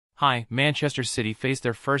Hi, Manchester City faced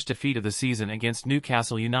their first defeat of the season against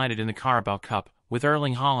Newcastle United in the Carabao Cup, with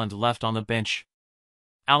Erling Haaland left on the bench.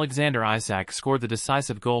 Alexander Isak scored the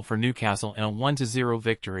decisive goal for Newcastle in a 1-0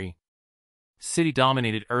 victory. City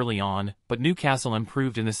dominated early on, but Newcastle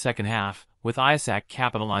improved in the second half, with Isak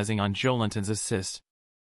capitalizing on Joelinton's assist.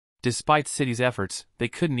 Despite City's efforts, they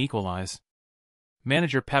couldn't equalize.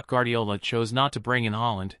 Manager Pep Guardiola chose not to bring in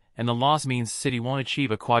Haaland, and the loss means City won't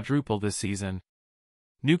achieve a quadruple this season.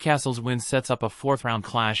 Newcastle's win sets up a fourth-round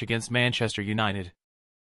clash against Manchester United.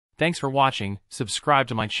 Thanks for watching, subscribe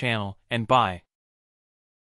to my channel, and bye.